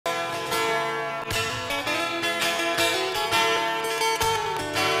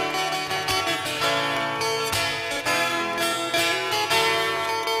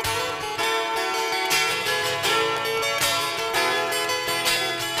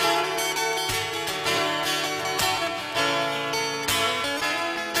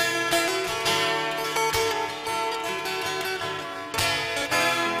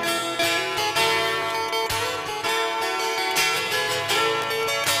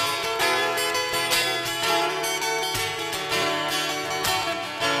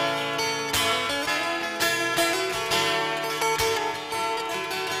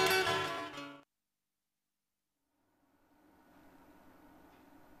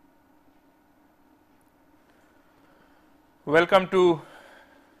Welcome to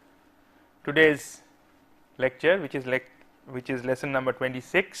today's lecture, which is lesson number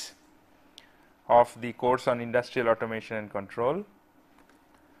 26 of the course on industrial automation and control.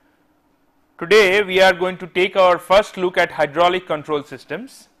 Today we are going to take our first look at hydraulic control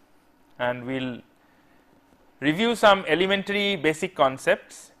systems, and we will review some elementary basic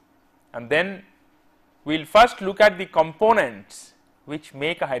concepts, and then we will first look at the components which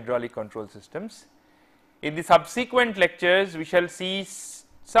make a hydraulic control systems. In the subsequent lectures we shall see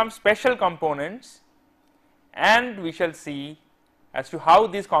some special components, and we shall see as to how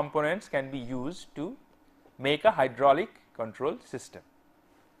these components can be used to make a hydraulic control system.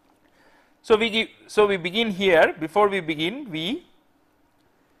 So we begin here. Before we begin, we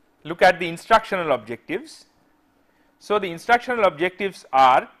look at the instructional objectives. So the instructional objectives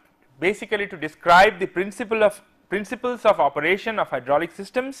are basically to describe the principles of operation of hydraulic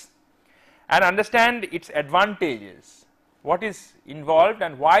systems and understand its advantages, what is involved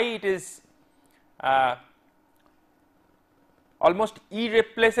and why it is almost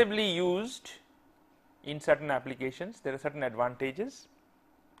irreplaceably used in certain applications. There are certain advantages.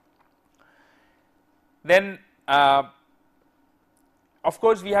 Then of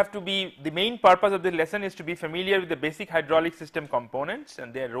course we have to be, the main purpose of the lesson is to be familiar with the basic hydraulic system components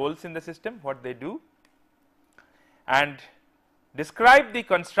and their roles in the system, what they do, and describe the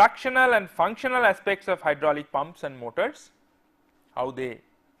constructional and functional aspects of hydraulic pumps and motors, how they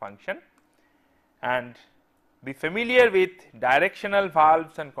function, and be familiar with directional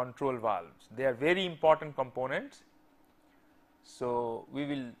valves and control valves. They are very important components. So we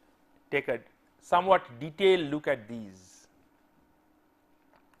will take a somewhat detailed look at these.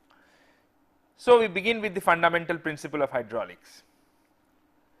 So we begin with the fundamental principle of hydraulics,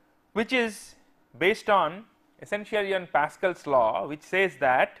 which is based on essentially on Pascal's law, which says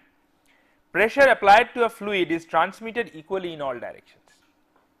that pressure applied to a fluid is transmitted equally in all directions.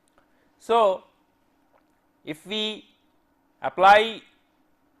 So if we apply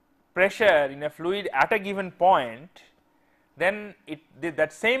pressure in a fluid at a given point, then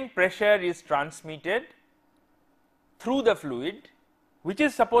that same pressure is transmitted through the fluid, which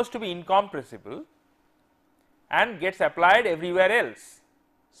is supposed to be incompressible, and gets applied everywhere else.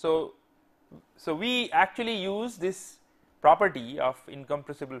 So we actually use this property of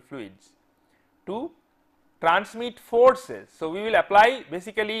incompressible fluids to transmit forces. So we will apply,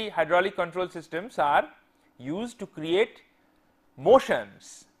 basically hydraulic control systems are used to create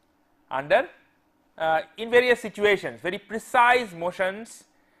motions under in various situations, very precise motions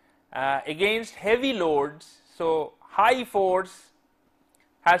against heavy loads. So high force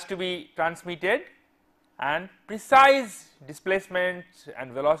has to be transmitted and precise displacements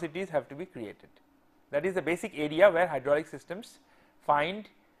and velocities have to be created. That is the basic area where hydraulic systems find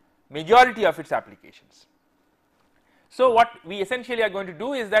majority of its applications. So what we essentially are going to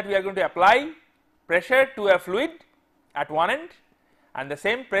do is that we are going to apply pressure to a fluid at one end, and the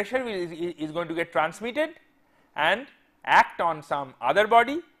same pressure is going to get transmitted and act on some other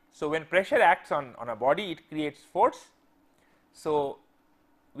body. So when pressure acts on a body, it creates force. So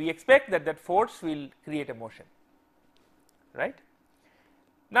we expect that force will create a motion, right.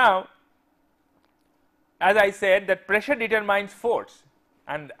 Now as I said, that pressure determines force,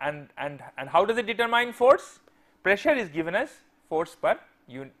 and how does it determine force? Pressure is given as force per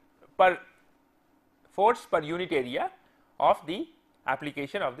unit area of the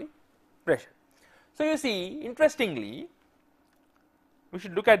application of the pressure. So you see, interestingly, we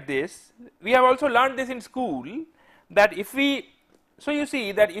should look at this. We have also learned this in school, that if we, so you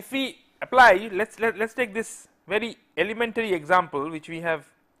see that if we apply, let's take this very elementary example which we have,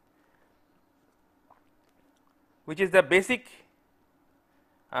 which is the basic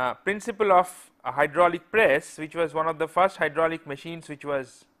principle of a hydraulic press, which was one of the first hydraulic machines which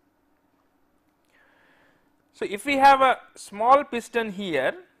was. So if we have a small piston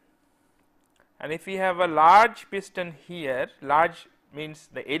here and if we have a large piston here, large means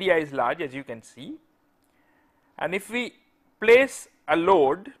the area is large, as you can see, and if we place a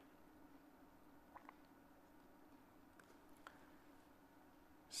load,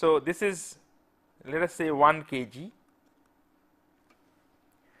 so this is, let us say 1 kg,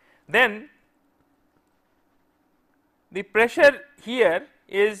 then the pressure here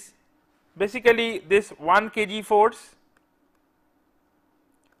is basically this 1 kg force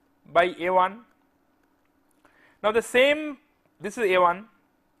by A1. Now the same, this is A1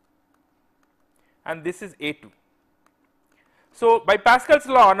 and this is A2. So by Pascal's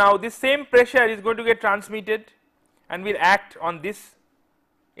law, now this same pressure is going to get transmitted and will act on this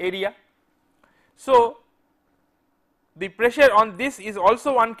area. So the pressure on this is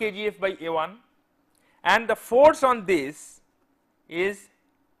also 1 kgf by A1, and the force on this is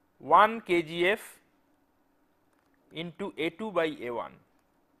 1 kgf into A2 by A1,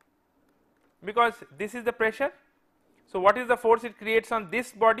 because this is the pressure. So, what is the force it creates on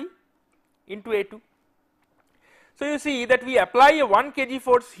this body into A2? So, you see that we apply a 1 kg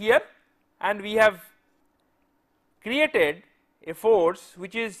force here and we have created a force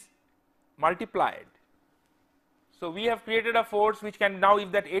which is multiplied. So, we have created a force which can now,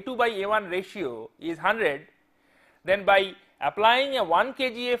 if that A2 by A1 ratio is 100, then by applying a 1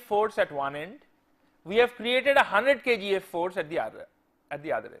 kgf force at one end, we have created a 100 kgf force at the other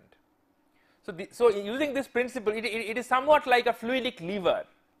end. So, using this principle, it is somewhat like a fluidic lever.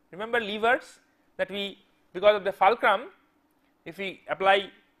 Remember levers that we, because of the fulcrum, if we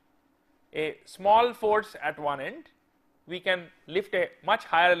apply a small force at one end, we can lift a much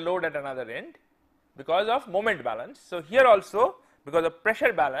higher load at another end because of moment balance. So, here also because of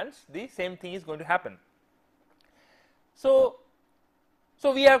pressure balance, the same thing is going to happen. So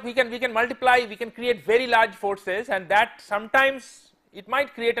we can multiply, we can create very large forces, and that sometimes it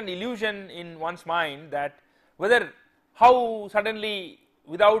might create an illusion in one's mind that whether how suddenly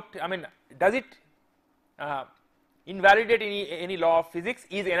without, I mean, does it invalidate any law of physics?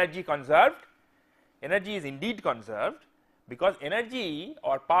 Is energy conserved? Energy is indeed conserved, because energy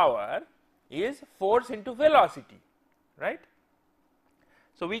or power is force into velocity, right.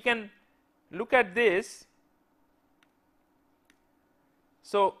 So, we can look at this.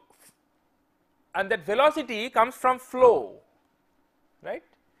 So, and that velocity comes from flow, right.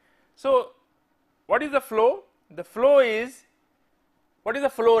 So, what is the flow? The flow is, what is the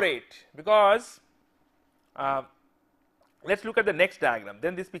flow rate? Because let us look at the next diagram,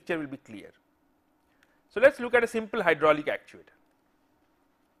 then this picture will be clear. So, let us look at a simple hydraulic actuator.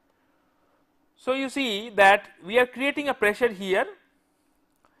 So, you see that we are creating a pressure here.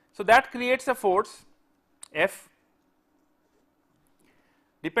 So, that creates a force F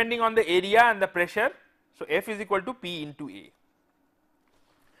depending on the area and the pressure. So, F is equal to P into A.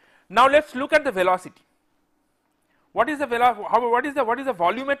 Now, let us look at the velocity. What is the what is the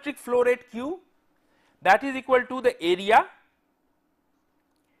volumetric flow rate Q? That is equal to the area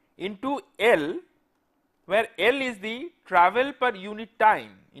into L, where L is the travel per unit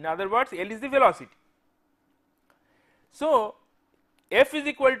time. In other words, L is the velocity. So, F is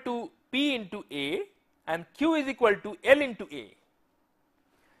equal to P into A and Q is equal to L into A,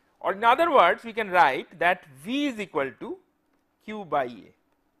 or in other words we can write that V is equal to Q by A.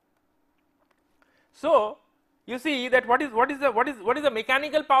 So, you see that what is the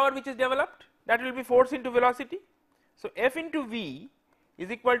mechanical power which is developed? That will be force into velocity. So, F into V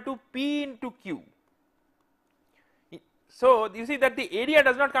is equal to P into Q. So, you see that the area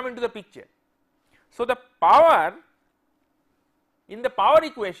does not come into the picture. So, the power, in the power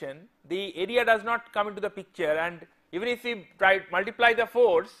equation, the area does not come into the picture, and even if we try to multiply the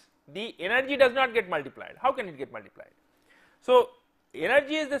force, the energy does not get multiplied. How can it get multiplied? So,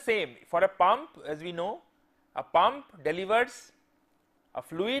 energy is the same for a pump. As we know, a pump delivers a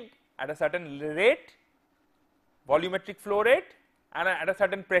fluid at a certain rate, volumetric flow rate, and at a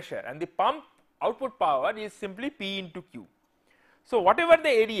certain pressure, and the pump output power is simply P into Q. So, whatever the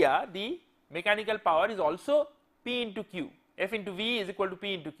area, the mechanical power is also P into Q. F into V is equal to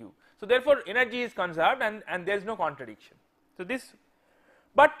P into Q. So, therefore, energy is conserved, and there is no contradiction. So, this,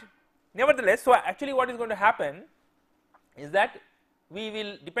 but nevertheless, so actually what is going to happen is that we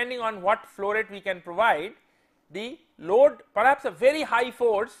will, depending on what flow rate we can provide, the load, perhaps a very high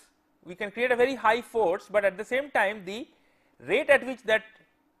force, we can create a very high force, but at the same time the rate at which that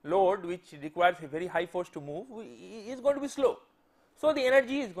load, which requires a very high force to move, is going to be slow. So, the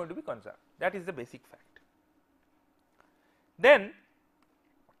energy is going to be conserved. That is the basic fact. Then,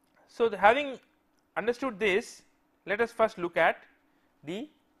 so having understood this, let us first look at the,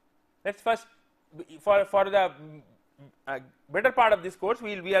 let us first, for the better part of this course,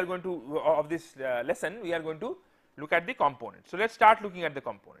 we are going to, of this lesson, we are going to look at the components. So, let us start looking at the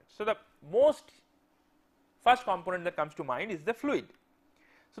components. So, the first component that comes to mind is the fluid.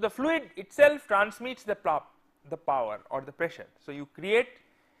 So, the fluid itself transmits the power or the pressure. So, you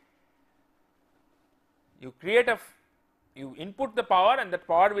input the power, and that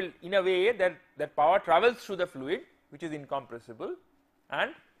power will, in a way, that power travels through the fluid, which is incompressible,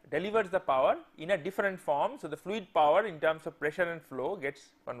 and delivers the power in a different form. So, the fluid power in terms of pressure and flow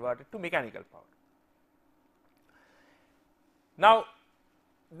gets converted to mechanical power. Now,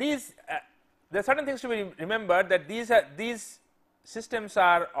 these there are certain things to be remembered, that these systems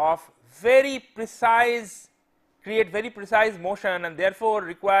are of very precise, create very precise motion, and therefore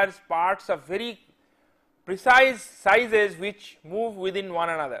requires parts of very precise sizes which move within one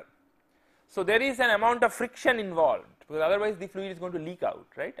another. So, there is an amount of friction involved, because otherwise the fluid is going to leak out,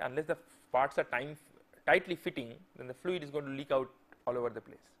 right, unless the parts are tightly fitting, then the fluid is going to leak out all over the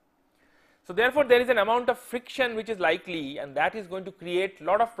place. So therefore there is an amount of friction which is likely, and that is going to create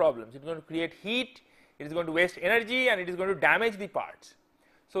lot of problems. It is going to create heat, it is going to waste energy, and it is going to damage the parts.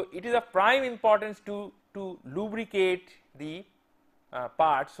 So it is of prime importance to lubricate the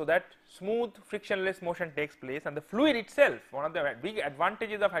parts so that smooth frictionless motion takes place. And the fluid itself, one of the big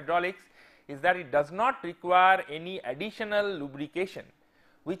advantages of hydraulics is that it does not require any additional lubrication,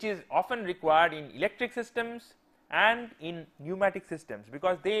 which is often required in electric systems and in pneumatic systems,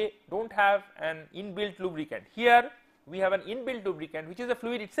 because they do not have an inbuilt lubricant. Here we have an inbuilt lubricant, which is the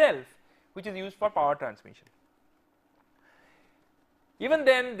fluid itself, which is used for power transmission. Even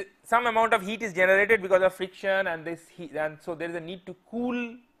then some amount of heat is generated because of friction, and this heat, and so there is a need to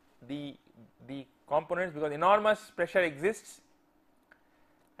cool the components, because enormous pressure exists,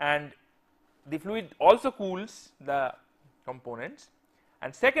 and the fluid also cools the components.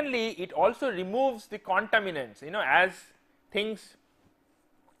 And secondly, it also removes the contaminants. As things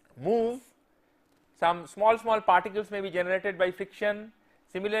move, some small particles may be generated by friction.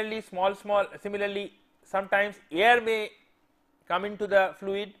 Similarly, similarly sometimes air may come into the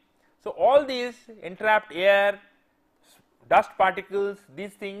fluid. So all these entrapped air, dust particles,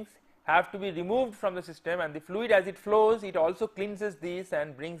 these things have to be removed from the system, and the fluid as it flows, it also cleanses these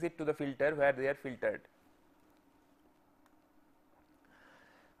and brings it to the filter where they are filtered.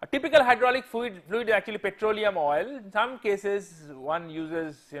 A typical hydraulic fluid is actually petroleum oil. In some cases one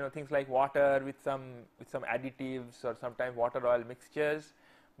uses things like water with some additives, or sometimes water oil mixtures,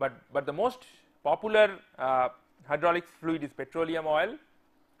 but the most popular hydraulic fluid is petroleum oil,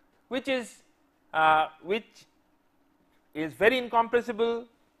 which is very incompressible.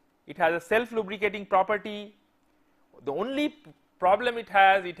 It has a self lubricating property. The only problem it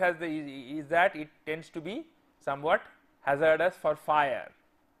has is that it tends to be somewhat hazardous for fire,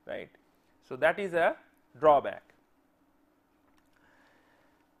 right. So that is a drawback.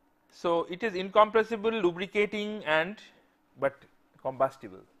 So it is incompressible, lubricating, but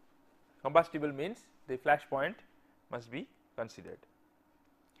combustible. Combustible means the flash point must be considered.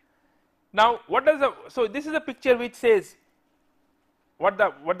 Now what does so this is a picture which says what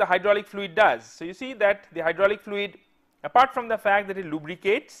the hydraulic fluid does. So you see that the hydraulic fluid, apart from the fact that it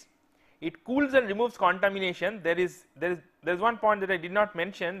lubricates, it cools and removes contamination. There is one point that I did not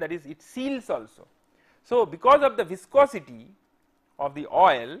mention, that is it seals also. So because of the viscosity of the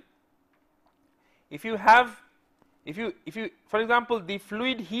oil, if you for example the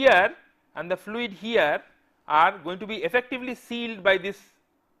fluid here and the fluid here are going to be effectively sealed by this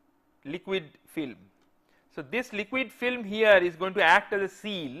liquid film. So this liquid film here is going to act as a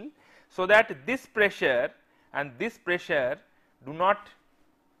seal, so that this pressure and this pressure do not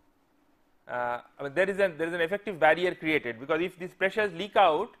there is an effective barrier created, because if these pressures leak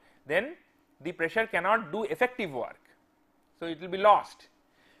out, then the pressure cannot do effective work, so it will be lost.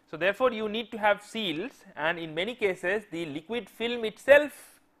 So therefore you need to have seals, and in many cases the liquid film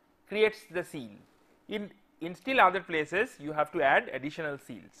itself creates the seal. In still other places you have to add additional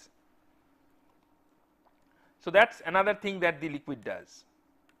seals. So that is another thing that the liquid does.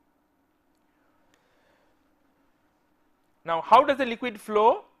 Now how does the liquid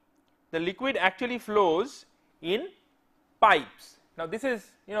flow? The liquid actually flows in pipes. Now this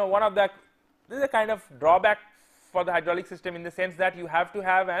is one of the, this is a kind of drawback for the hydraulic system, in the sense that you have to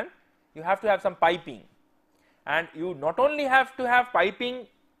have some piping, and you not only have to have piping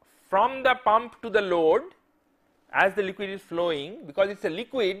from the pump to the load as the liquid is flowing, because it is a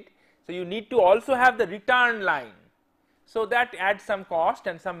liquid, so you need to also have the return line. So that adds some cost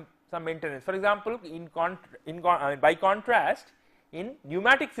and some maintenance. For example, by contrast, in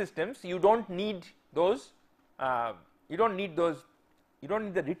pneumatic systems you don't need those, you don't need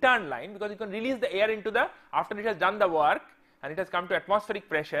the return line, because you can release the air into the, after it has done the work and it has come to atmospheric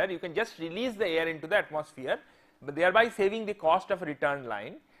pressure, you can just release the air into the atmosphere, but thereby saving the cost of a return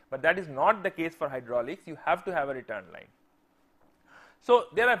line. But that is not the case for hydraulics. You have to have a return line. So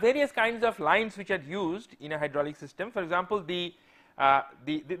there are various kinds of lines which are used in a hydraulic system. For example,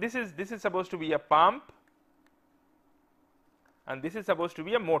 this is supposed to be a pump, and this is supposed to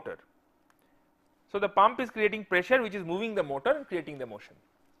be a motor. So the pump is creating pressure, which is moving the motor and creating the motion.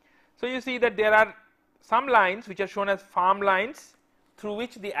 So you see that there are some lines which are shown as farm lines, through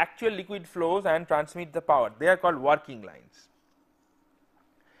which the actual liquid flows and transmits the power. They are called working lines.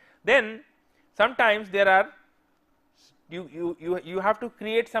 Then sometimes there are, you have to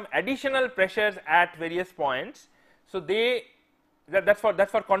create some additional pressures at various points. So that's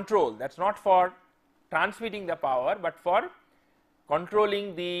for control. That's not for transmitting the power, but for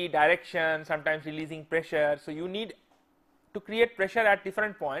controlling the direction, sometimes releasing pressure. So you need to create pressure at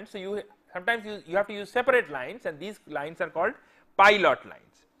different points. So, you sometimes you have to use separate lines, and these lines are called pilot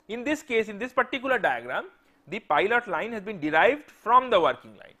lines. In this case, in this particular diagram, the pilot line has been derived from the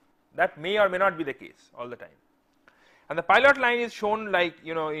working line. That may or may not be the case all the time, and the pilot line is shown like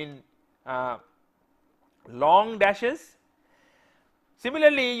in long dashes.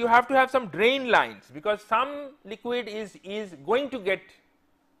 Similarly, you have to have some drain lines, because some liquid is going to get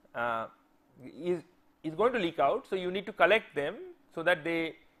is going to leak out. So, you need to collect them so that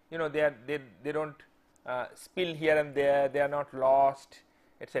they they don't spill here and there, they are not lost,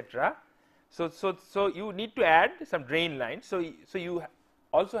 etc. So you need to add some drain lines. So you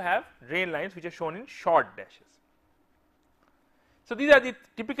also have drain lines which are shown in short dashes. So these are the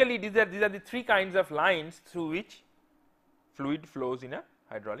typically these are the three kinds of lines through which fluid flows in a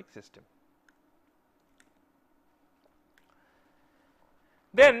hydraulic system.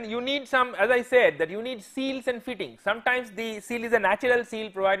 Then you need some, as I said, that you need seals and fittings. Sometimes the seal is a natural seal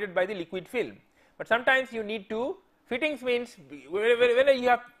provided by the liquid film, but sometimes you need to fittings. Means whenever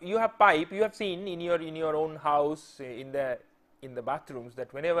you have pipe, you have seen in your own house in the bathrooms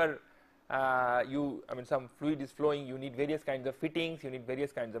that whenever some fluid is flowing, you need various kinds of fittings, you need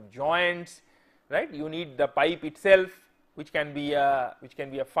various kinds of joints, right? You need the pipe itself, which can be a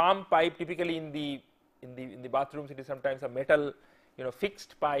farm pipe. Typically in the bathrooms, it is sometimes a metal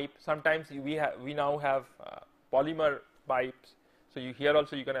fixed pipe. Sometimes we now have polymer pipes. So here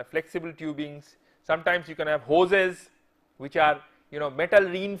also you can have flexible tubings. Sometimes you can have hoses, which are metal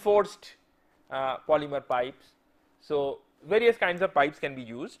reinforced polymer pipes. So various kinds of pipes can be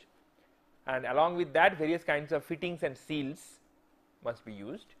used, and along with that various kinds of fittings and seals must be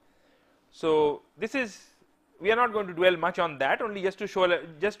used. So this is, we are not going to dwell much on that, only just to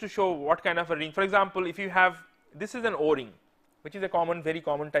show what kind of a ring. For example, if you have, this is an O-ring, which is a very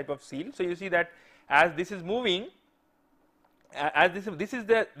common type of seal. So you see that as this is moving, as this is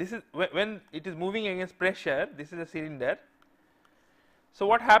when it is moving against pressure, this is a cylinder. So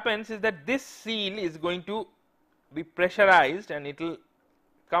what happens is that this seal is going to be pressurized and it will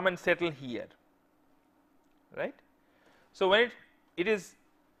come and settle here, right? So when it's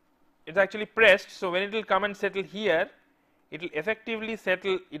actually pressed, so when it will come and settle here, it will effectively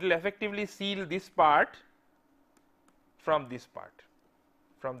settle, it will effectively seal this part from this part,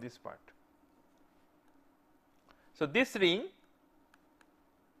 So this ring,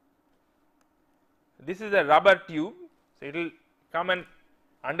 this is a rubber tube, so it will come and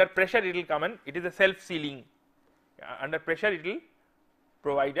under pressure it will come and it is a self sealing, under pressure it will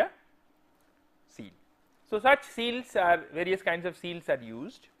provide a seal. So such seals are, various kinds of seals are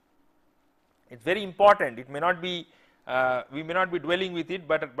used. It is very important, it may not be, we may not be dwelling with it,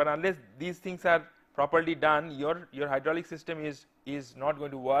 but unless these things are properly done, your hydraulic system is not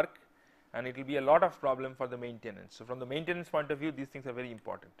going to work, and it will be a lot of problem for the maintenance. So from the maintenance point of view, these things are very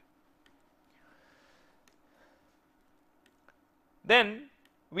important. Then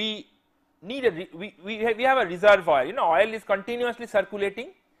we need we have a reservoir. Oil is continuously circulating,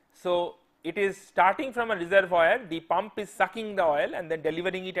 so it is starting from a reservoir, the pump is sucking the oil and then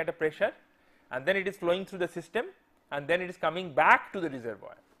delivering it at a pressure, and then it is flowing through the system, and then it is coming back to the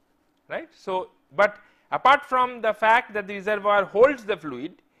reservoir, right. So but apart from the fact that the reservoir holds the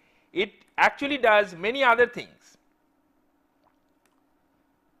fluid, it actually does many other things.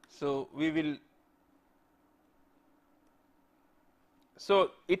 So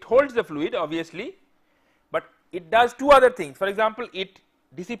so it holds the fluid obviously, but it does two other things. For example, it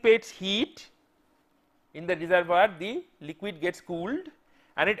dissipates heat in the reservoir, the liquid gets cooled,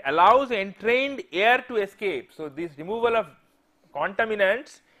 and it allows entrained air to escape. So this removal of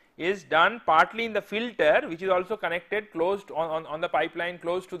contaminants is done partly in the filter, which is also connected closed on the pipeline,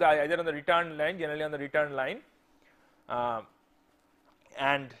 close to the either on the return line, generally on the return line, so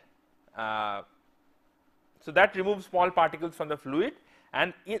that removes small particles from the fluid,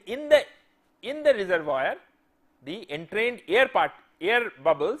 and in the reservoir the entrained air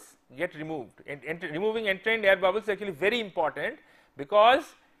bubbles get removed. Removing entrained air bubbles is actually very important,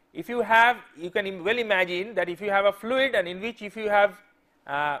 because if you have, you can well imagine that if you have a fluid and in which if you have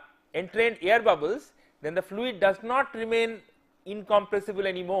entrained air bubbles, then the fluid does not remain incompressible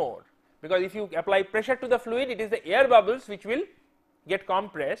anymore, because if you apply pressure to the fluid, it is the air bubbles which will get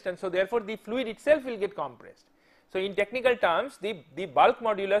compressed, and so therefore the fluid itself will get compressed. So in technical terms, the bulk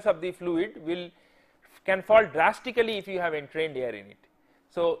modulus of the fluid can fall drastically if you have entrained air in it.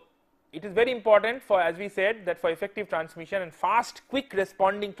 So it is very important for, as we said, that for effective transmission and fast quick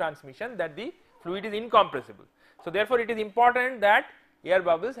responding transmission, that the fluid is incompressible. So therefore it is important that air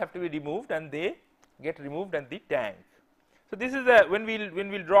bubbles have to be removed, and they get removed in the tank. So this is when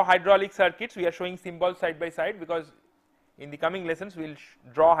we'll draw hydraulic circuits, we are showing symbols side by side, because in the coming lessons we will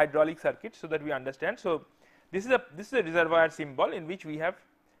draw hydraulic circuits so that we understand. So, this is a reservoir symbol in which we have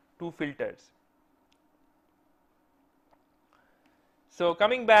two filters. So,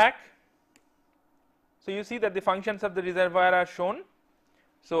 coming back, so you see that the functions of the reservoir are shown.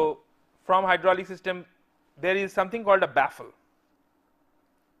 So, from hydraulic system there is something called a baffle.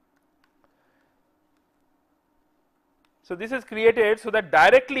 So, this is created so that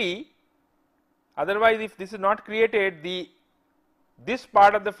directly, otherwise if this is not created, this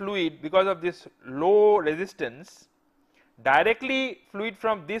part of the fluid, because of this low resistance, directly fluid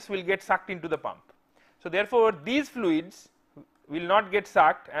from this will get sucked into the pump. So, therefore, these fluids will not get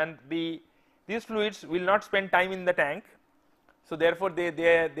sucked and these fluids will not spend time in the tank. So, therefore,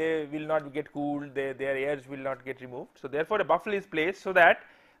 they will not get cooled, their airs will not get removed. So, therefore, a baffle is placed so that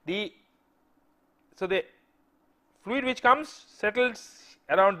the fluid which comes settles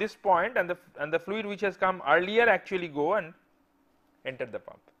around this point and the fluid which has come earlier actually go and enter the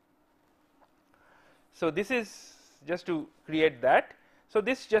pump. So, this is just to create that. So,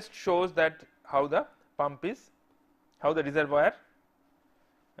 this just shows that how the pump is, how the reservoir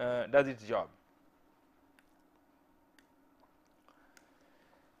does its job.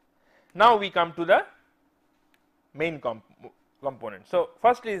 Now, we come to the main component. So,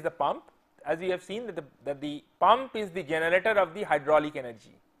 first is the pump. As we have seen that the pump is the generator of the hydraulic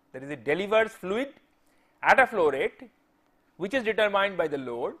energy, that is it delivers fluid at a flow rate which is determined by the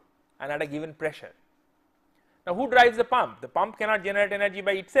load and at a given pressure. Now, who drives the pump? The pump cannot generate energy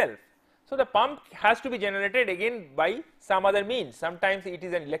by itself. So, the pump has to be generated again by some other means. Sometimes it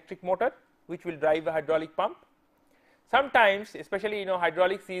is an electric motor which will drive a hydraulic pump. Sometimes, especially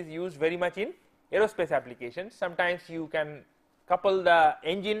hydraulics is used very much in aerospace applications. Sometimes you can couple the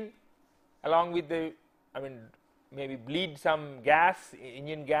engine along with maybe bleed some gas,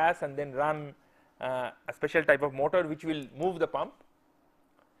 engine gas, and then run a special type of motor which will move the pump.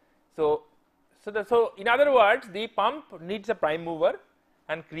 So, in other words, the pump needs a prime mover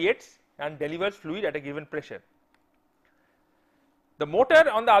and creates and delivers fluid at a given pressure. The motor,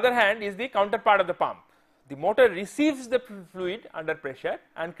 on the other hand, is the counterpart of the pump. The motor receives the fluid under pressure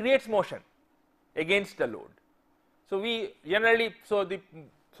and creates motion against the load. So, we generally, so the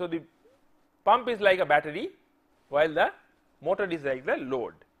pump is like a battery while the motor is like the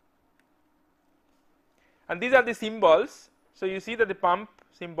load, and these are the symbols. So, you see that the pump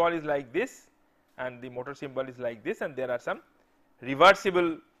symbol is like this and the motor symbol is like this, and there are some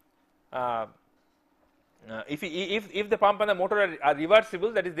reversible if the pump and the motor are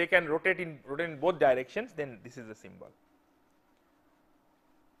reversible, that is they can rotate in both directions, then this is the symbol.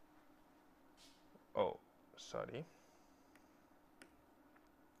 Oh, sorry.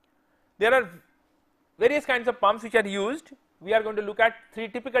 There are various kinds of pumps which are used. We are going to look at three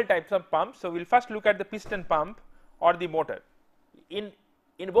typical types of pumps. So, we will first look at the piston pump or the motor. In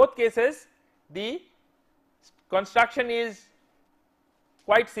both cases, the construction is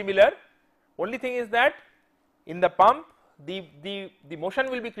quite similar. Only thing is that in the pump the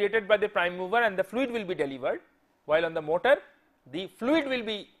motion will be created by the prime mover and the fluid will be delivered, while on the motor the fluid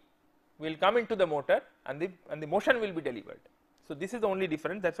will come into the motor and the motion will be delivered. So, this is the only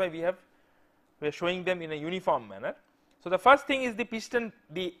difference, that is why we are showing them in a uniform manner. So, the first thing is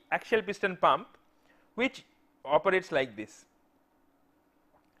the axial piston pump, which operates like this.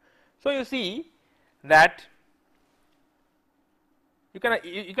 So, you see that you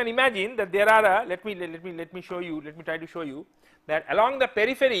can imagine that there are let me show you, let me try to show you that along the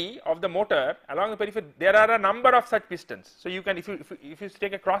periphery of the motor, there are a number of such pistons. So, you can if you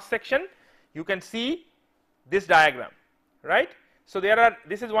take a cross section, you can see this diagram, right. So,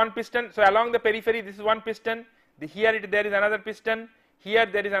 this is one piston. So, along the periphery this is one piston, here there is another piston, here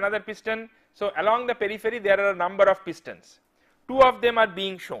there is another piston. So, along the periphery there are a number of pistons, two of them are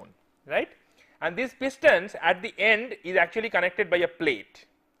being shown, right, and these pistons at the end is actually connected by a plate.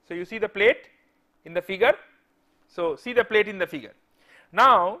 So, you see the plate in the figure. So, see the plate in the figure.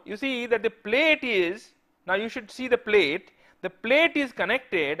 Now, you see that the plate is, now you should see the plate is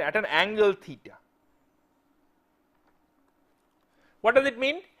connected at an angle theta. What does it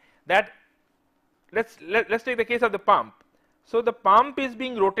mean? That let's take the case of the pump. So, the pump is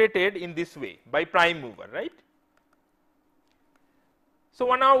being rotated in this way by prime mover, right.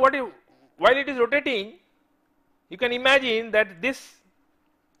 So, now while it is rotating, you can imagine that this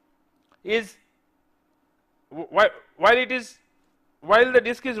is while the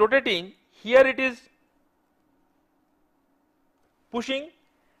disc is rotating, here it is pushing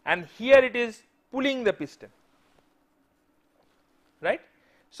and here it is pulling the piston, right.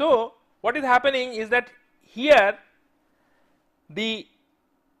 So, what is happening is that here the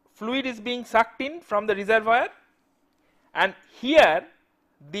fluid is being sucked in from the reservoir and here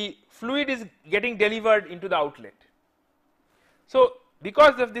the fluid is getting delivered into the outlet. So,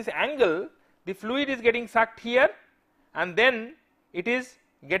 because of this angle, the fluid is getting sucked here and then it is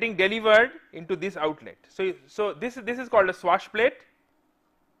getting delivered into this outlet. So this is called a swash plate.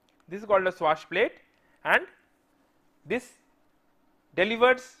 This is called a swash plate, and this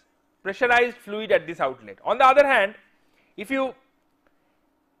delivers pressurized fluid at this outlet. On the other hand, if you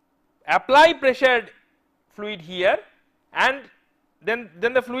apply pressured fluid here, and then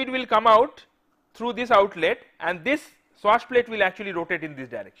the fluid will come out through this outlet, and this swash plate will actually rotate in this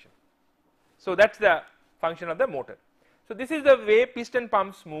direction. So that is the function of the motor. So this is the way piston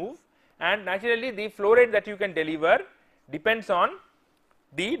pumps move, and naturally the flow rate that you can deliver depends on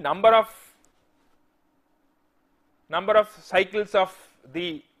the number of cycles of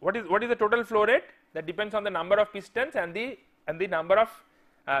the what is the total flow rate, that depends on the number of pistons and the number of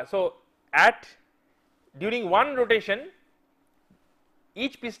so at during one rotation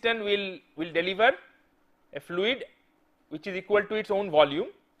each piston will deliver a fluid which is equal to its own volume.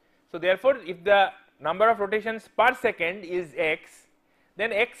 So therefore if the number of rotations per second is x,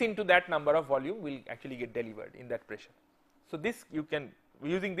 then x into that number of volume will actually get delivered in that pressure. So this you can,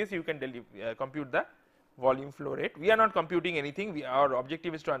 using this you can compute the volume flow rate. We are not computing anything, our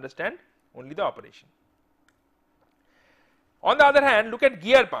objective is to understand only the operation. On the other hand, look at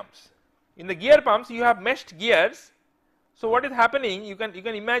gear pumps. In the gear pumps you have meshed gears. So what is happening, you can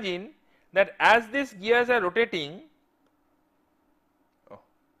imagine that as these gears are rotating,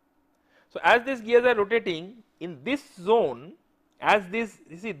 so as these gears are rotating in this zone, as this,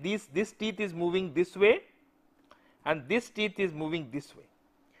 you see this teeth is moving this way and this teeth is moving this way.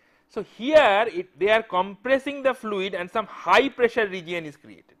 So here they are compressing the fluid and some high pressure region is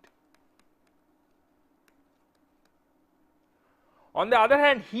created. On the other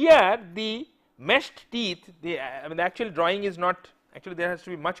hand, here the meshed teeth, the actual drawing is not, actually there has to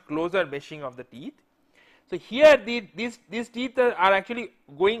be much closer meshing of the teeth. So here these teeth are actually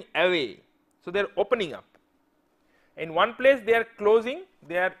going away, so they are opening up. In one place they are closing,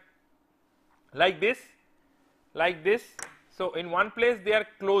 they are like this, so in one place they are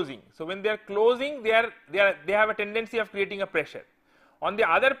closing. So when they are closing, they have a tendency of creating a pressure. On the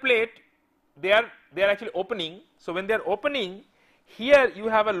other plate they are actually opening. So when they are opening, here you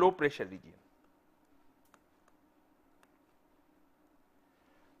have a low pressure region.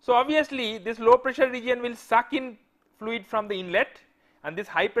 So obviously this low pressure region will suck in fluid from the inlet, and this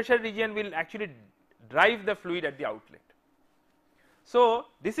high pressure region will actually drive the fluid at the outlet. So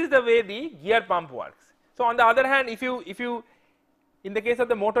this is the way the gear pump works. So on the other hand, if you in the case of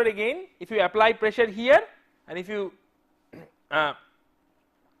the motor again, if you apply pressure here, and if you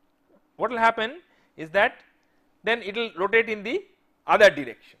what will happen is that then it will rotate in the other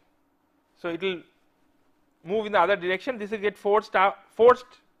direction. So it will move in the other direction, this will get forced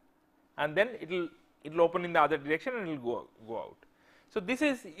and then it will open in the other direction and it will go out. So this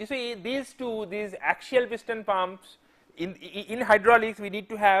is, you see, these axial piston pumps, in hydraulics we need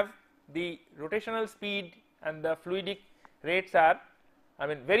to have the rotational speed and the fluidic rates are, I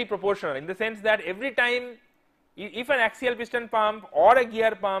mean, very proportional, in the sense that every time if an axial piston pump or a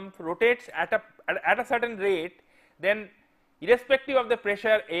gear pump rotates at a certain rate, then irrespective of the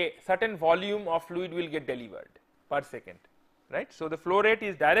pressure a certain volume of fluid will get delivered per second, right. So the flow rate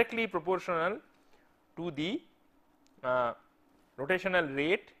is directly proportional to the rotational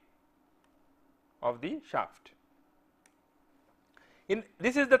rate of the shaft.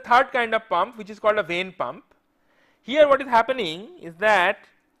 This is the third kind of pump, which is called a vane pump. Here what is happening is that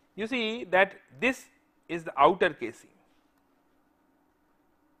you see that this is the outer casing.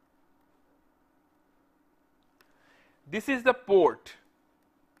 This is the port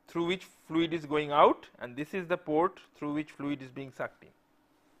through which fluid is going out, and this is the port through which fluid is being sucked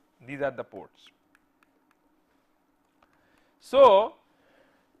in. These are the ports. So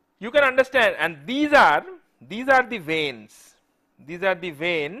you can understand, and these are the vanes. These are the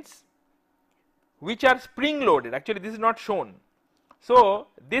vanes which are spring loaded. Actually this is not shown. So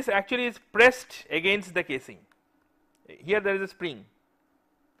this actually is pressed against the casing. Here there is a spring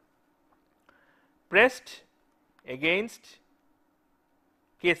pressed against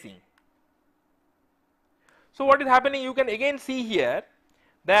casing. So what is happening, you can again see here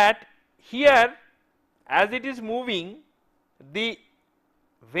that here as it is moving, the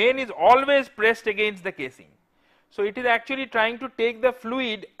vane is always pressed against the casing. So it is actually trying to take the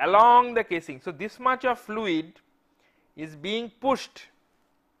fluid along the casing. So this much of fluid is being pushed.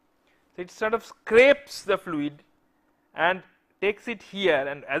 So it sort of scrapes the fluid and takes it here,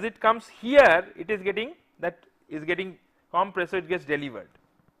 and as it comes here, it is getting compressed, so it gets delivered.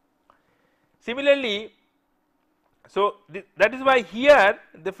 Similarly, So, that is why here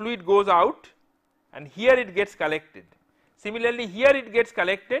the fluid goes out and here it gets collected. Similarly, here it gets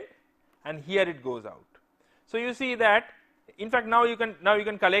collected and here it goes out. So, you see that in fact now you can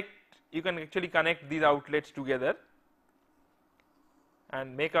actually connect these outlets together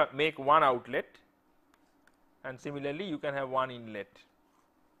and make one outlet, and similarly you can have one inlet.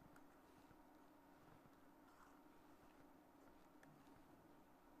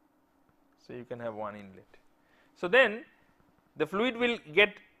 So, you can have one inlet. So, then the fluid will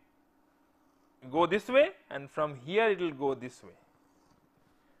go this way and from here it will go this way,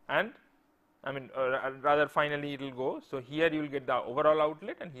 and I mean rather finally it will go. So, here you will get the overall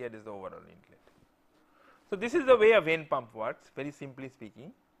outlet and here is the overall inlet. So, this is the way a vane pump works, very simply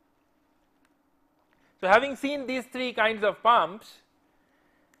speaking. So, having seen these three kinds of pumps,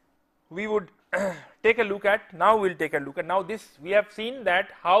 we would take a look at, now we will take a look at, now this we have seen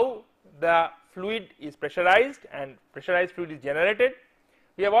that how the fluid is pressurized and pressurized fluid is generated.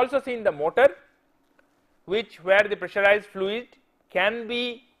 We have also seen the motor, which where the pressurized fluid can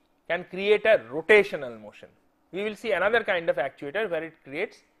create a rotational motion. We will see another kind of actuator where it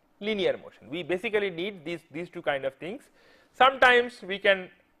creates linear motion. We basically need these two kind of things. Sometimes we can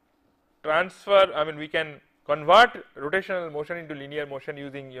transfer, I mean we can convert rotational motion into linear motion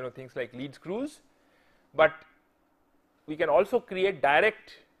using things like lead screws, but we can also create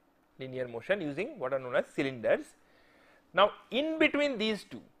direct linear motion using what are known as cylinders. Now, in between these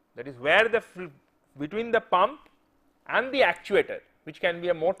two, that is where between the pump and the actuator, which can be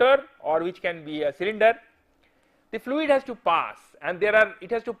a motor or which can be a cylinder, the fluid has to pass, and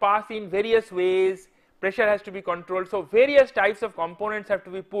it has to pass in various ways. Pressure has to be controlled. So, various types of components have to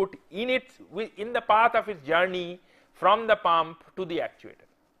be put in the path of its journey from the pump to the actuator.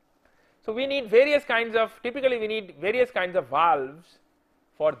 So, we need various kinds of, typically we need various kinds of valves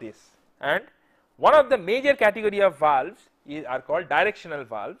for this, and one of the major category of valves are called directional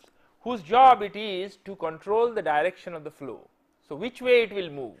valves, whose job it is to control the direction of the flow. So, which way it will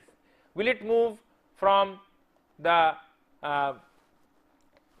move? Will it move from the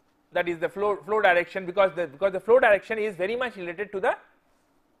that is the flow direction, because the flow direction is very much related to the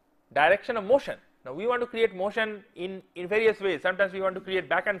direction of motion. Now, we want to create motion in various ways. Sometimes we want to create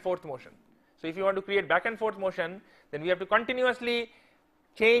back and forth motion. So, if you want to create back and forth motion, then we have to continuously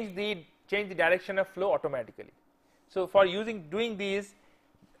change the direction of flow automatically. So, for doing these,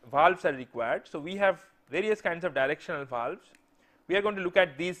 valves are required. So, we have various kinds of directional valves. We are going to look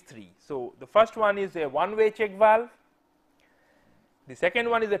at these three. So, the first one is a one-way check valve, the second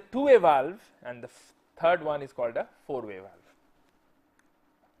one is a two-way valve, and the third one is called a four-way valve.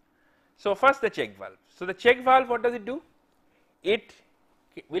 So, first the check valve. So, the check valve, what does it do? It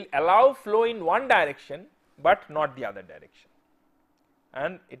will allow flow in one direction, but not the other direction,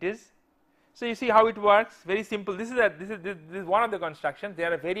 and it is, so you see how it works, very simple. This is one of the constructions.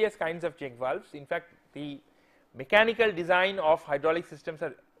 There are various kinds of check valves. In fact, the mechanical design of hydraulic systems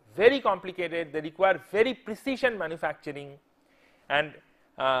are very complicated. They require very precision manufacturing, and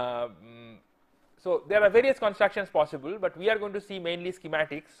so there are various constructions possible, but we are going to see mainly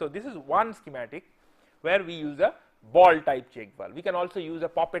schematics. So, this is one schematic where we use a ball type check valve. We can also use a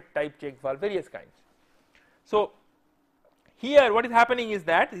poppet type check valve, various kinds. So, here what is happening is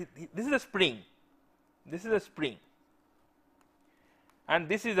that this is a spring, and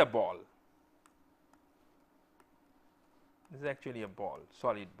this is a ball. This is actually a ball,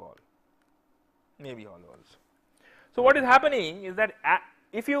 solid ball, maybe hollow also. So, what is happening is that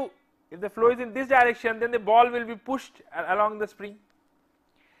if the flow is in this direction, then the ball will be pushed along the spring,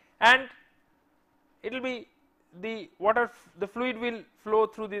 and it will be the fluid will flow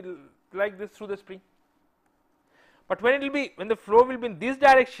through like this through the spring. But when the flow will be in this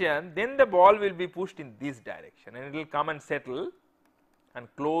direction, then the ball will be pushed in this direction, and it will come and settle and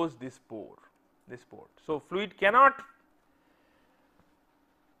close this port. So, fluid cannot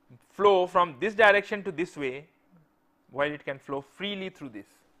flow from this direction to this way, while it can flow freely through this.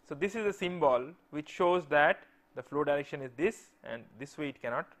 So, this is a symbol which shows that the flow direction is this, and this way it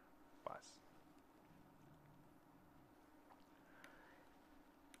cannot pass.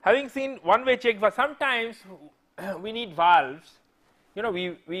 Having seen one way check valve, sometimes we need valves.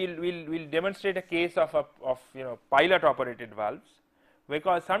 We will demonstrate a case of pilot operated valves,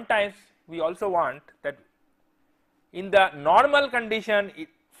 because sometimes we also want that in the normal condition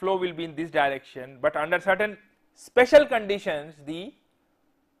flow will be in this direction, but under certain special conditions the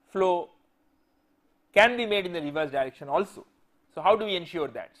flow can be made in the reverse direction also. So, how do we ensure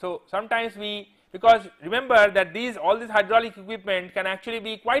that? So, sometimes because remember that all this hydraulic equipment can actually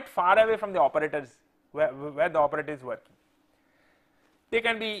be quite far away from the operators where the operator is working. They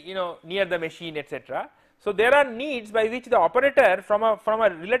can be near the machine, etc. So, there are needs by which the operator from a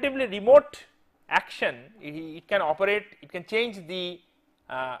relatively remote action it can operate, it can change the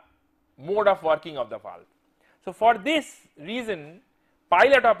mode of working of the valve. So, for this reason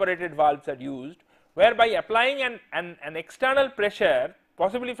pilot operated valves are used, whereby applying an external pressure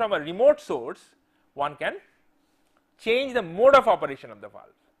possibly from a remote source one can change the mode of operation of the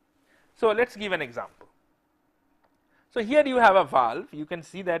valve. So, let us give an example. So, here you have a valve, you can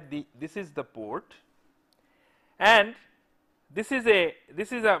see that this is the port and this is a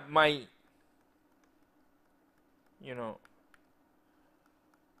my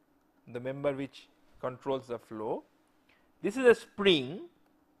the member which controls the flow. This is a spring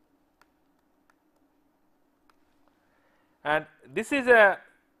and this is a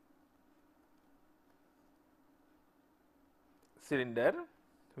cylinder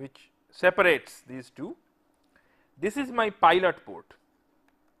which separates these two. This is my pilot port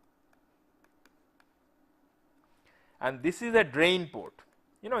and this is a drain port.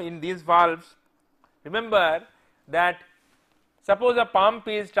 In these valves, remember that suppose a pump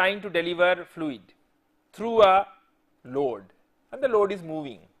is trying to deliver fluid through a load and the load is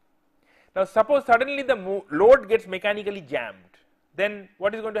moving. Now, suppose suddenly the load gets mechanically jammed, then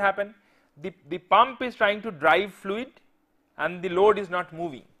what is going to happen? The pump is trying to drive fluid and the load is not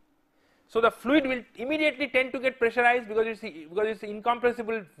moving. So, the fluid will immediately tend to get pressurized because it's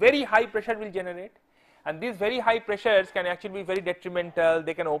incompressible, very high pressure will generate, and these very high pressures can actually be very detrimental.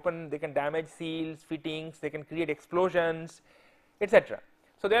 They can damage seals, fittings, they can create explosions, etc.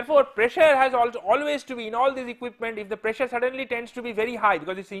 So, therefore, pressure has also always to be in all this equipment. If the pressure suddenly tends to be very high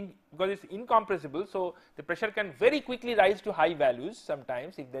because it's incompressible, so the pressure can very quickly rise to high values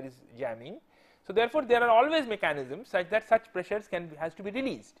sometimes if there is jamming. So, therefore, there are always mechanisms such that such pressures has to be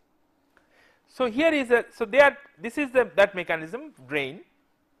released. So, here is this is that mechanism drain.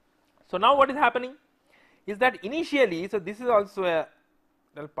 So, now what is happening is that initially, so this is also a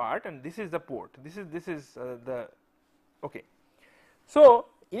part and this is the port, this is the okay. So,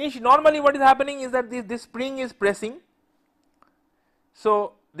 normally what is happening is that this spring is pressing.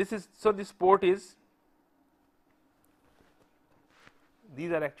 So, this port is,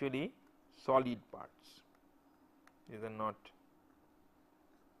 these are actually solid parts, these are not,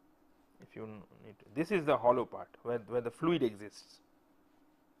 if you need to, this is the hollow part where the fluid exists,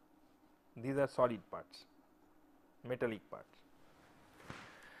 these are solid parts, metallic parts.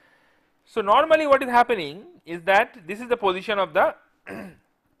 So, normally what is happening is that this is the position of the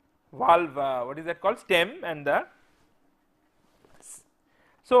valve, what is that called, stem, and the.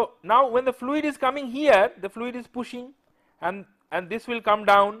 So, now when the fluid is coming here, the fluid is pushing and this will come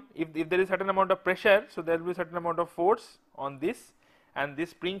down if there is certain amount of pressure. So, there will be certain amount of force on this and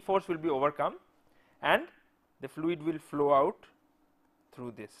this spring force will be overcome and the fluid will flow out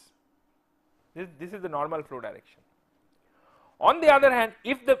through this. This is the normal flow direction. On the other hand,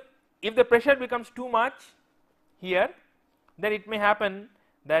 if the pressure becomes too much here, then it may happen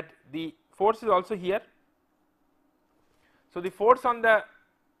that the force is also here. So, the force on the,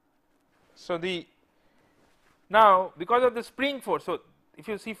 now because of the spring force, so if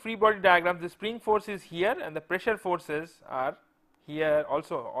you see free body diagram, the spring force is here and the pressure forces are here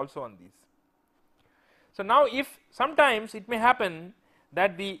also on these. So, now if sometimes it may happen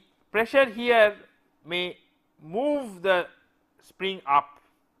that the pressure here may move the spring up,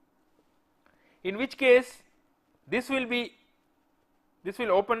 in which case this will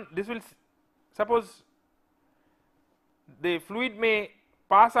suppose the fluid may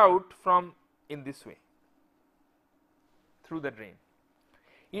pass out from in this way through the drain.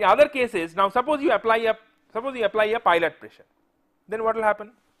 In other cases, now suppose you apply a pilot pressure, then what will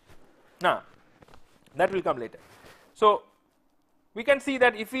happen? Now that will come later. So, we can see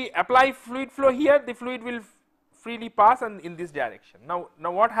that if we apply fluid flow here, the fluid will freely pass and in this direction. Now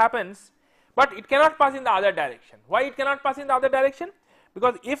what happens? But it cannot pass in the other direction. Why it cannot pass in the other direction?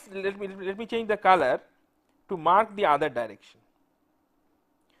 Because if let me change the color to mark the other direction.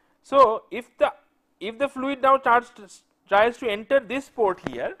 So, if the fluid now tries to enter this port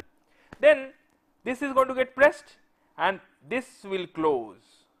here, then this is going to get pressed and this will close.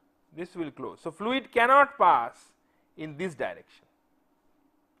 So, fluid cannot pass in this direction.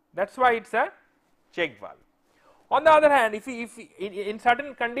 That is why it is a check valve. On the other hand, if in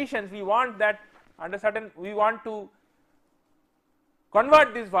certain conditions we want that we want to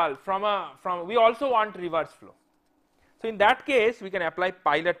convert this valve from we also want reverse flow. So, in that case we can apply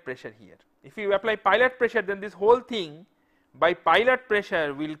pilot pressure here. If you apply pilot pressure, then this whole thing by pilot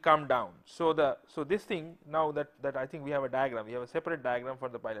pressure will come down. So, this thing now that I think we have a diagram, we have a separate diagram for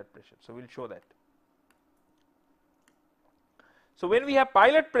the pilot pressure. So, we will show that. So, when we have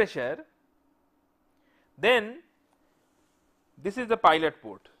pilot pressure, then this is the pilot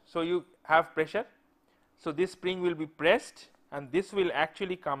port. So, you have pressure. So, this spring will be pressed and this will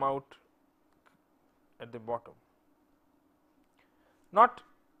actually come out at the bottom, not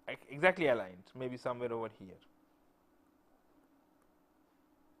exactly aligned, maybe somewhere over here.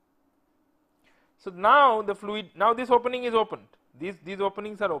 So, now the fluid, now this opening is opened, these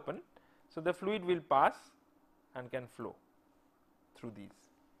openings are open. So, the fluid will pass and can flow through these.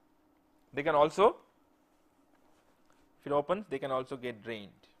 They can also, if it opens, they can also get drained.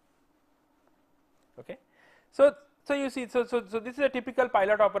 Okay. So, you see, so this is a typical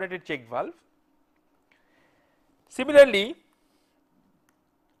pilot operated check valve. Similarly,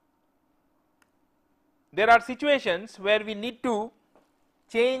 there are situations where we need to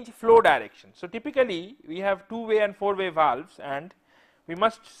change flow direction. So, typically we have 2-way and 4-way valves and we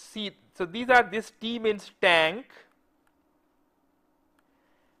must see. So, these are, this T means tank,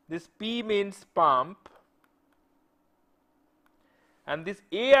 this P means pump, and this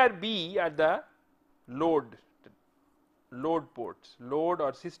A or B are the load ports, load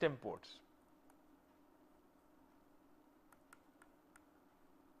or system ports.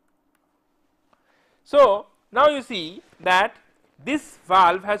 So, now you see that this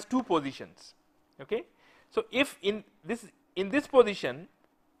valve has two positions. Okay. So, if in this position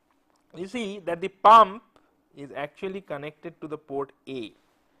you see that the pump is actually connected to the port A.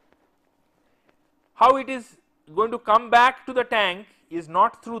 How it is going to come back to the tank is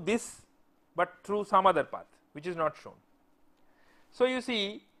not through this, but through some other path which is not shown. So, you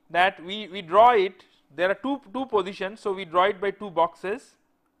see that we draw it, there are two positions. So, we draw it by 2 boxes.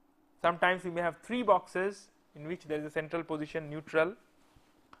 Sometimes we may have 3 boxes in which there is a central position neutral.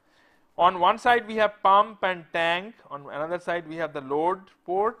 On one side we have pump and tank, on another side we have the load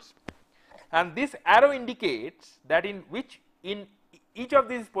ports, and this arrow indicates that in each of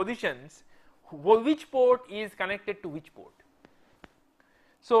these positions which port is connected to which port.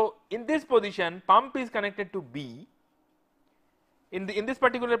 So, in this position pump is connected to B, in this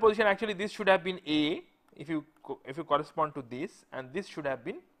particular position actually this should have been A if you correspond to this, and this should have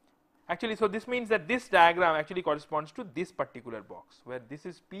been actually. So, this means that this diagram actually corresponds to this particular box where this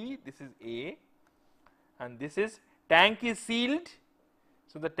is P, this is A, and this is tank is sealed.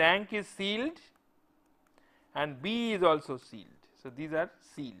 So, the tank is sealed and B is also sealed. So, these are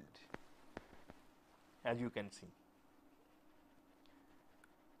sealed as you can see.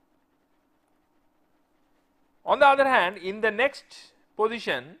 On the other hand, in the next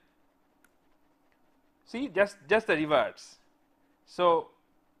position, see just the reverse. So,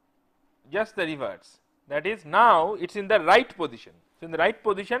 just the reverse, that is now it is in the right position. So, in the right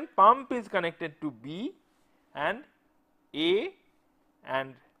position pump is connected to B and A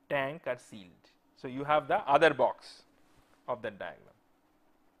and tank are sealed. So, you have the other box of that diagram.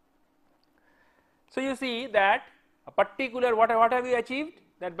 So, you see that a particular what have you achieved,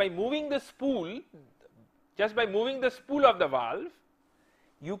 that by moving the spool, just by moving the spool of the valve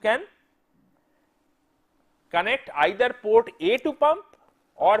you can connect either port A to pump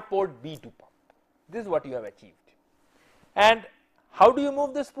or port B to pump. This is what you have achieved. And how do you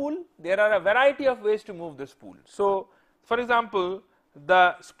move the spool? There are a variety of ways to move the spool. So, for example,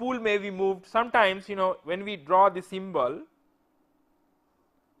 the spool may be moved sometimes, when we draw the symbol,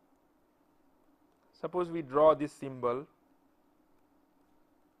 suppose we draw this symbol,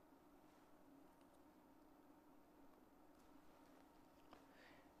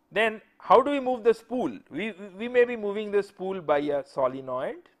 then how do we move the spool? We may be moving the spool by a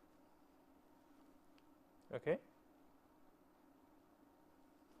solenoid. Okay.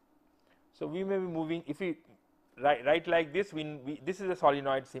 So, we may be moving, if we write like this, this is a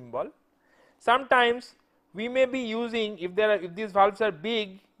solenoid symbol. Sometimes we may be using, if these valves are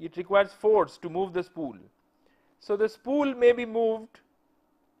big, it requires force to move the spool. So, the spool may be moved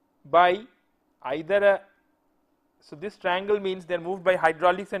by either so this triangle means they are moved by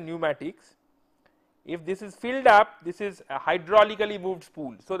hydraulics and pneumatics. If this is filled up, this is a hydraulically moved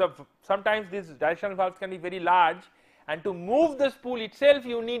spool. So, sometimes these directional valves can be very large, and to move the spool itself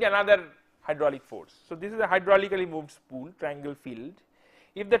you need another hydraulic force. So, this is a hydraulically moved spool, triangle filled.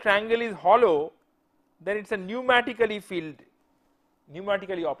 If the triangle is hollow, then it is a pneumatically filled,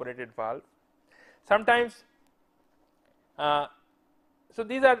 pneumatically operated valve. Sometimes, so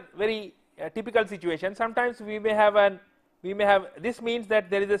these are very typical situation. Sometimes we may have this means that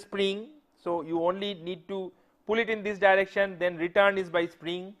there is a spring. So, you only need to pull it in this direction, then return is by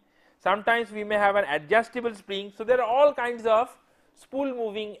spring. Sometimes we may have an adjustable spring. So, there are all kinds of spool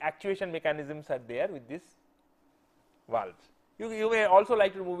moving actuation mechanisms are there with this valves. You may also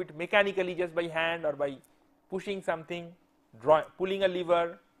like to move it mechanically just by hand or by pushing something, pulling a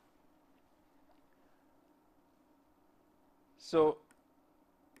lever. So,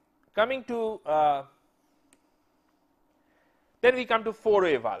 coming to then we come to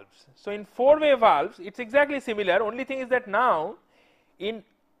four-way valves. So, in four-way valves it is exactly similar, only thing is that now in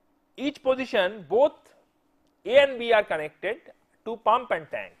each position both A and B are connected to pump and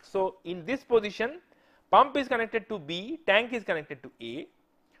tank. So, in this position pump is connected to B, tank is connected to A,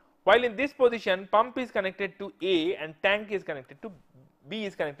 while in this position pump is connected to A and tank is connected to B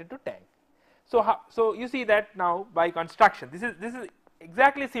is connected to tank. So, so you see that now by construction this is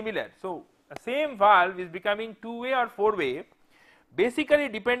exactly similar. So, the same valve is becoming two-way or four-way basically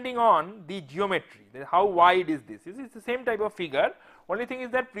depending on the geometry, how wide is this. This is the same type of figure, only thing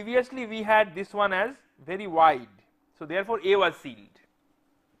is that previously we had this one as very wide. So, therefore, A was sealed.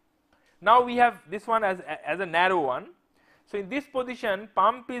 Now, we have this one as a narrow one. So, in this position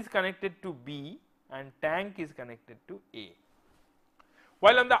pump is connected to B and tank is connected to A,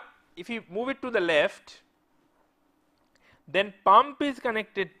 while on the if you move it to the left, then pump is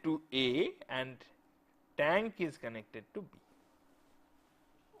connected to A and tank is connected to B.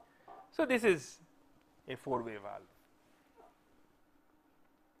 So, this is a four-way valve.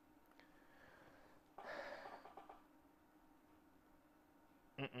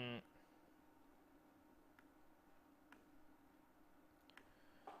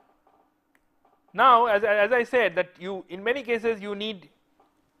 Now, as I said that you in many cases you need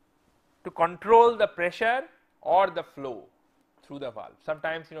to control the pressure or the flow through the valve.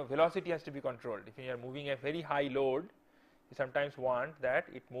 Sometimes velocity has to be controlled. If you are moving a very high load, you sometimes want that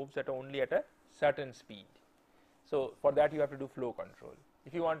it moves at only at a certain speed. So, for that you have to do flow control.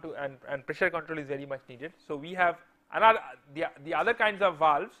 If you want to and pressure control is very much needed. So, we have another the other kinds of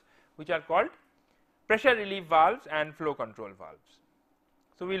valves which are called pressure relief valves and flow control valves.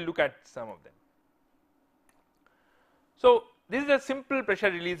 So, we will look at some of them. So, this is a simple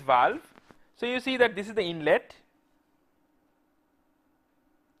pressure release valve. So, you see that this is the inlet,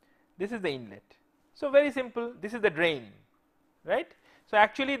 this is the inlet. So, very simple, this is the drain, right. So,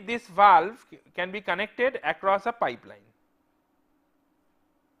 actually this valve can be connected across a pipeline.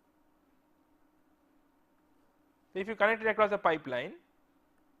 So, if you connect it across a pipeline,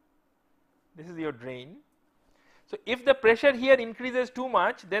 this is your drain. So, if the pressure here increases too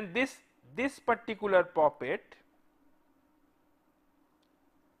much, then this particular poppet,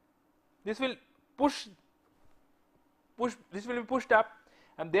 this will push this will be pushed up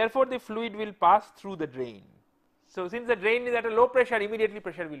and therefore, the fluid will pass through the drain. So, since the drain is at a low pressure, immediately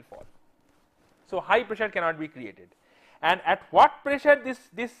pressure will fall. So, high pressure cannot be created, and at what pressure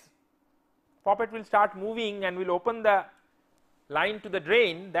this poppet will start moving and will open the line to the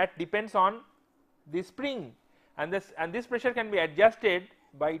drain, that depends on the spring, and this pressure can be adjusted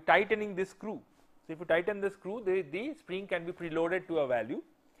by tightening this screw. So, if you tighten the screw, the spring can be preloaded to a value,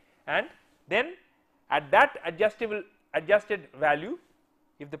 and then at that adjusted value,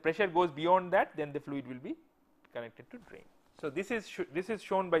 if the pressure goes beyond that, then the fluid will be connected to drain. So, this is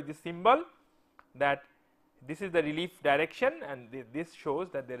shown by this symbol, that this is the relief direction, and this shows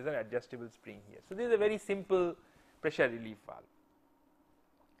that there is an adjustable spring here. So, this is a very simple pressure relief valve.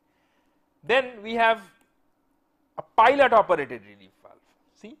 Then we have a pilot operated relief valve,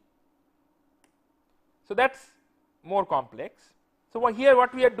 see. So, that is more complex. So, here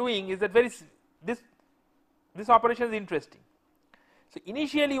what we are doing is that this operation is interesting. So,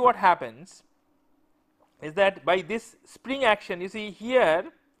 initially what happens is that by this spring action, you see here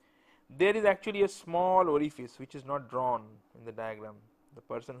there is actually a small orifice which is not drawn in the diagram, the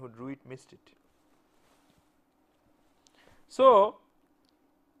person who drew it missed it. So,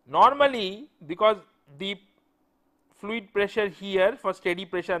 normally because the fluid pressure here for steady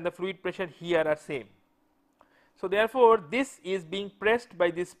pressure and the fluid pressure here are same. So, therefore, this is being pressed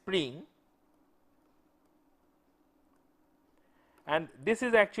by this spring and this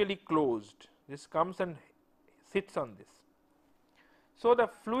is actually closed, this comes and sits on this. So, the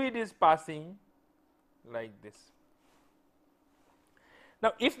fluid is passing like this.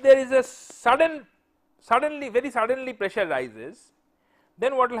 Now, if there is a very suddenly pressure rises,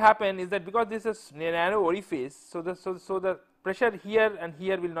 then what will happen is that because this is a narrow orifice, so the pressure here and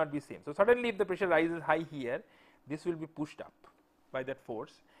here will not be same. So, suddenly if the pressure rises high here, this will be pushed up by that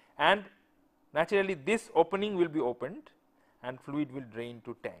force, and naturally this opening will be opened and fluid will drain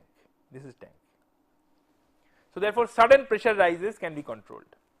to tank. This is tank. So, therefore, sudden pressure rises can be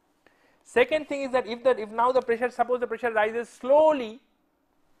controlled. Second thing is that if now the pressure, suppose the pressure rises slowly,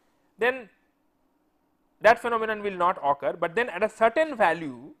 then that phenomenon will not occur, but then at a certain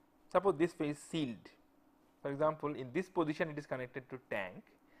value, suppose this is sealed. For example, in this position it is connected to tank,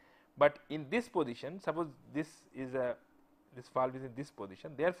 but in this position, suppose this valve is in this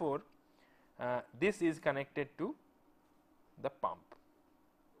position, therefore, this is connected to the pump.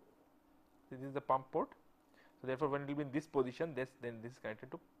 This is the pump port. So, therefore, when it will be in this position, then this is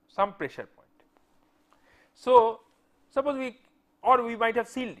connected to some pressure point. So, suppose we might have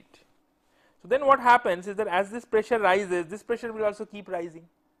sealed it. So, then what happens is that as this pressure rises, this pressure will also keep rising,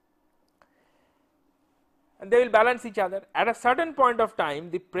 and they will balance each other. At a certain point of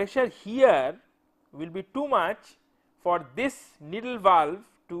time, the pressure here will be too much for this needle valve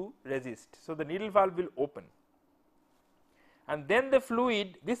to resist. So, the needle valve will open, and then the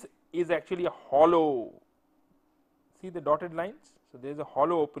fluid, this is actually a hollow, see the dotted lines. So, there is a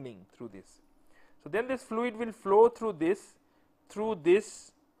hollow opening through this. So, then this fluid will flow through this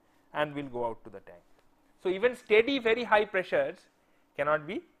and will go out to the tank. So, even steady very high pressures cannot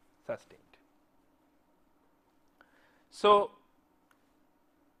be sustained. So,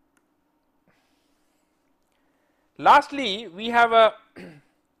 lastly we have a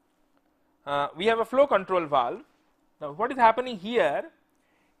flow control valve. Now, what is happening here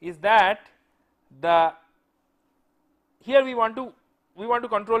is that here we want to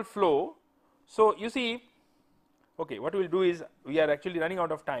control flow. So, you see, okay, what we will do is we are actually running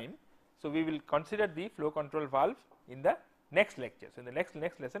out of time. So, we will consider the flow control valve in the next lecture. So, in the next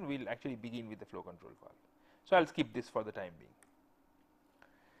lesson we will actually begin with the flow control valve. So, I will skip this for the time being.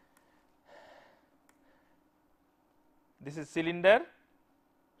 This is cylinder.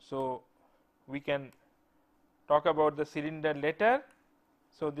 So, we can talk about the cylinder later.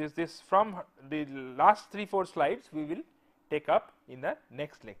 So, this from the last 3-4 slides we will take up in the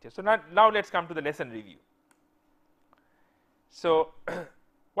next lecture. So, now let us come to the lesson review. So,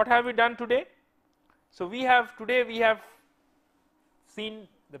 what have we done today? So, today we have seen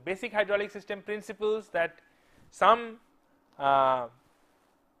the basic hydraulic system principles, that some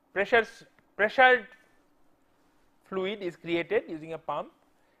pressured fluid is created using a pump,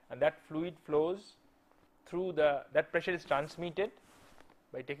 and that fluid flows through that pressure is transmitted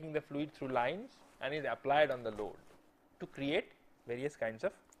by taking the fluid through lines and is applied on the load to create various kinds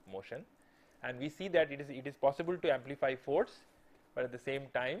of motion. And we see that it is possible to amplify force, but at the same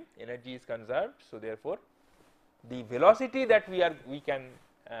time energy is conserved. So, therefore, the velocity that we can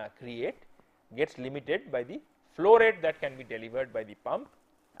create gets limited by the flow rate that can be delivered by the pump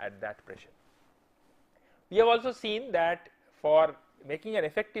at that pressure. We have also seen that for making an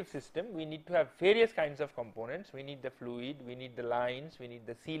effective system, we need to have various kinds of components. We need the fluid, we need the lines, we need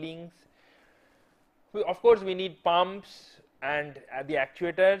the sealings. Of course, we need pumps and the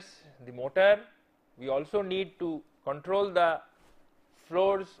actuators, the motor. We also need to control the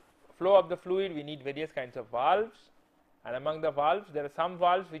flow of the fluid. We need various kinds of valves, and among the valves there are some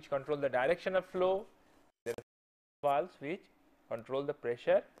valves which control the direction of flow, there are valves which control the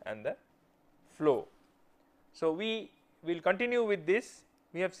pressure and the flow. So, we will continue with this.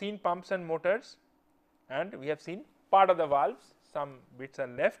 We have seen pumps and motors, and we have seen part of the valves, some bits are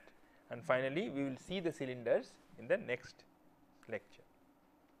left, and finally, we will see the cylinders in the next lecture.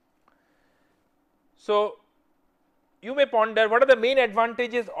 So, you may ponder what are the main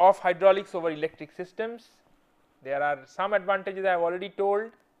advantages of hydraulics over electric systems. There are some advantages I have already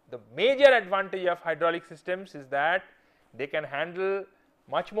told. The major advantage of hydraulic systems is that they can handle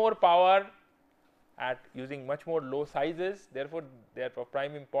much more power at using much more low sizes, therefore, they are of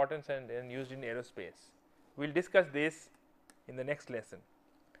prime importance and used in aerospace. We will discuss this in the next lesson.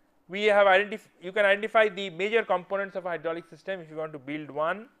 We have you can identify the major components of a hydraulic system if you want to build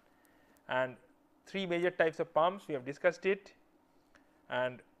one, and 3 major types of pumps, we have discussed it,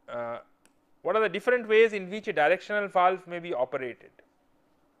 and what are the different ways in which a directional valve may be operated.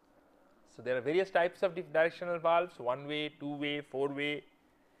 So, there are various types of directional valves, 1-way, 2-way, 4-way.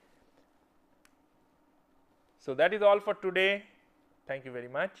 So, that is all for today. Thank you very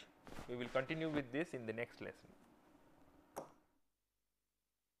much. We will continue with this in the next lesson.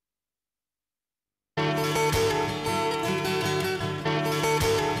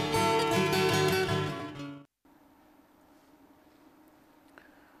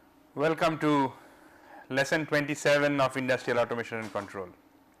 Welcome to lesson 27 of Industrial Automation and Control.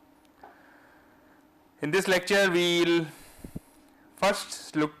 In this lecture, we will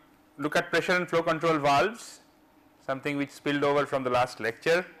first look at pressure and flow control valves, something which spilled over from the last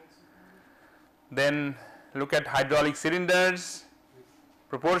lecture. Then look at hydraulic cylinders,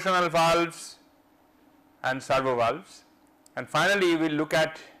 proportional valves and servo valves, and finally we will look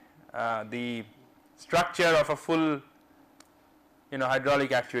at the structure of a full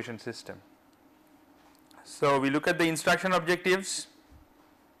hydraulic actuation system. So, we look at the instruction objectives,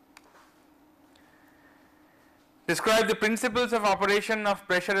 describe the principles of operation of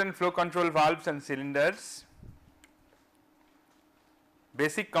pressure and flow control valves and cylinders,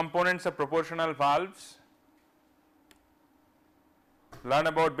 basic components of proportional valves, learn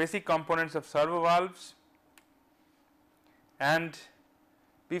about basic components of servo valves, and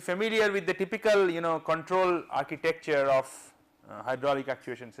be familiar with the typical control architecture of hydraulic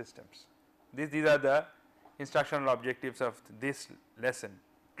actuation systems. These are the instructional objectives of this lesson.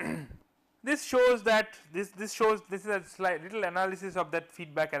 This shows that this is a slight little analysis of that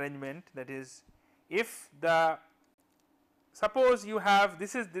feedback arrangement, that is, if the suppose you have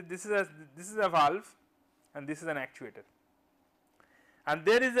this is a valve and this is an actuator, and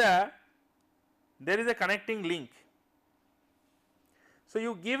there is a connecting link. So,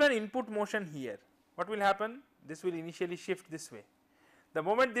 you give an input motion here, what will happen? This will initially shift this way. The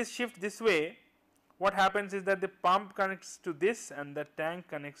moment this shifts this way, what happens is that the pump connects to this and the tank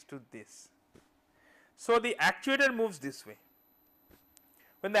connects to this. So, the actuator moves this way.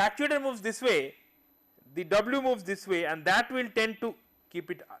 When the actuator moves this way, the W moves this way, and that will tend to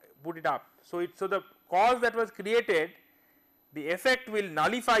put it up. So, the cause that was created, the effect will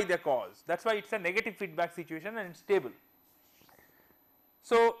nullify the cause. That is why it is a negative feedback situation and it is stable.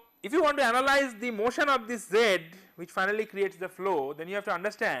 So, if you want to analyze the motion of this Z which finally creates the flow, then you have to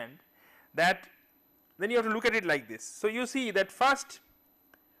understand that, then you have to look at it like this. So, you see that first,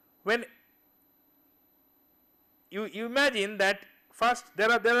 when you imagine that first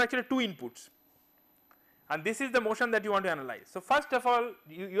there are actually two inputs, and this is the motion that you want to analyze. So, first of all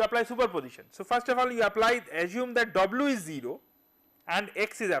you apply superposition. So, first of all you assume that W is 0 and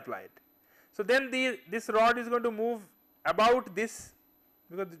X is applied. So, then this rod is going to move about this,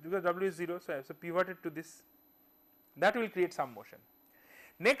 because W is 0, so I have pivoted to this, that will create some motion.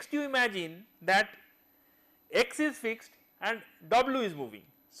 Next, you imagine that X is fixed and W is moving.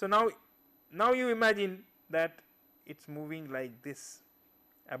 So, now you imagine that it is moving like this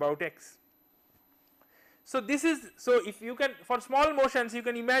about X. So, this is, so if you can, for small motions you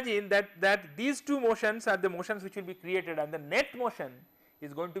can imagine that these two motions are the motions which will be created, and the net motion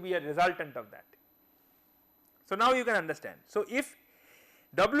is going to be a resultant of that. So, now you can understand. So, if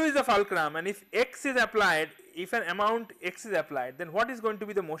W is the fulcrum and if X is applied, if an amount X is applied, then what is going to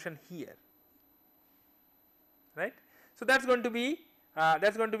be the motion here, right. So, that is going to be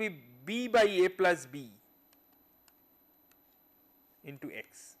B by A plus B into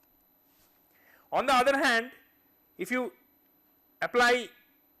X. On the other hand, if you apply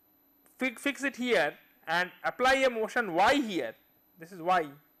fix it here and apply a motion Y here, this is Y,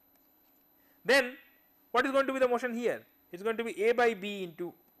 then what is going to be the motion here? It is going to be A by B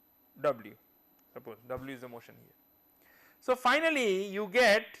into W, suppose W is the motion here. So, finally you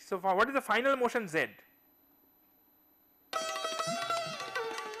get, so what is the final motion Z?